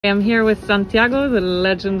I am here with Santiago, the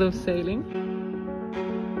legend of sailing.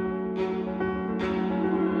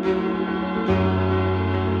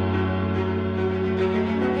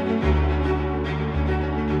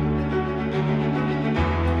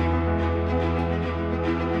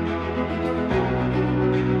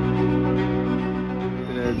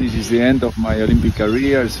 This is the end of my Olympic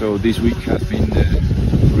career, so this week has been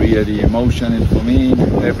really emotional for me.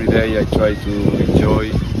 Every day I try to enjoy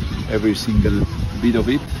every single bit of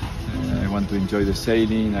it. I want to enjoy the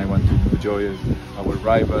sailing, I want to enjoy our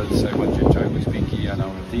rivals, I want to enjoy with Vicky and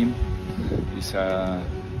our team. It's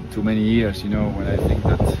too many years, you know, when I think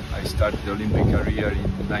that I started the Olympic career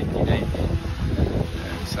in 1980.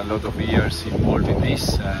 It's a lot of years involved in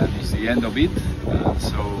this, and it's the end of it,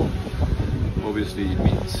 so obviously it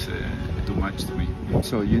means too much to me.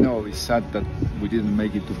 So, you know, it's sad that we didn't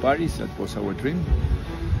make it to Paris. That was our dream,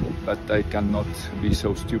 but I cannot be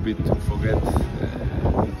so stupid to forget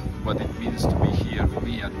what it means to be here for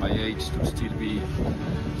me at my age, to still be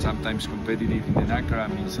sometimes competitive in the NACRA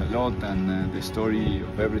means a lot, and the story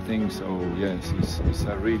of everything. So yes, it's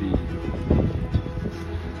a really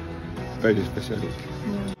very special week.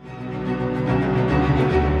 Yeah.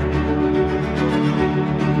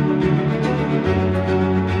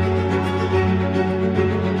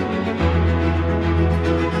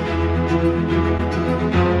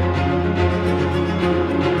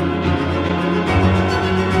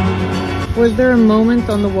 Was there a moment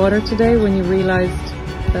on the water today when you realized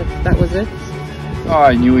that that was it? Oh,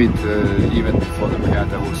 I knew it even before the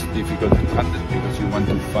regatta. Was difficult to handle because you want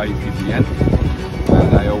to fight at the end,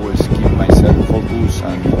 and I always keep myself focused,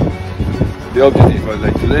 and the objective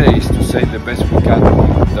like today is to sail the best we can.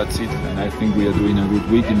 That's it, and I think we are doing a good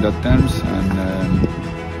week in that terms,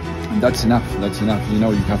 and that's enough. That's enough. You know,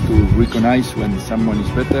 you have to recognize when someone is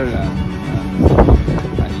better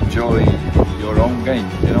and enjoy your own game.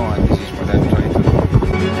 You know, and this is what I'm trying to do.